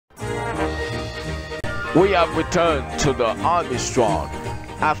We have returned to the Army Strong.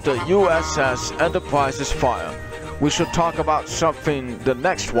 After USS Enterprise's fire, we should talk about something the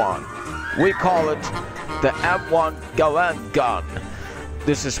next one. We call it the M1 Garand gun.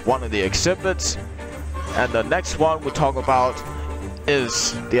 This is one of the exhibits. And the next one we talk about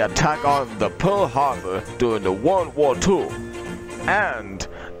is the attack on the Pearl Harbor during the World War II. And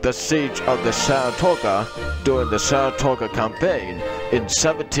the siege of the Saratoga during the Saratoga campaign in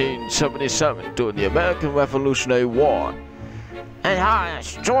 1777 during the American Revolutionary War. Hey, hi,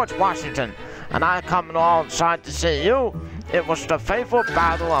 it's George Washington, and I come alongside to see you. It was the fateful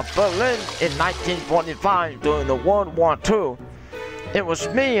Battle of Berlin in 1945 during the World War II. It was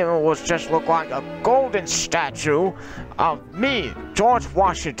me who was just looked like a golden statue of me, George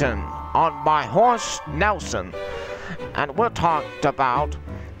Washington, on my horse Nelson. And we talked about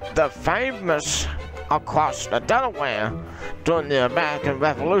the famous across the Delaware during the American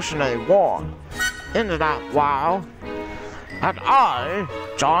Revolutionary War. In that while, and I,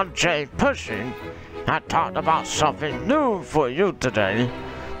 John J. Pershing, had talked about something new for you today.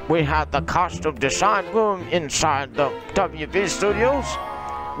 We had the costume design room inside the WB studios.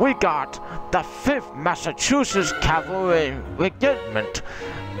 We got the 5th Massachusetts Cavalry Regiment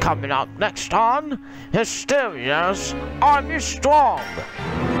coming up next on Hysteria's Army Strong.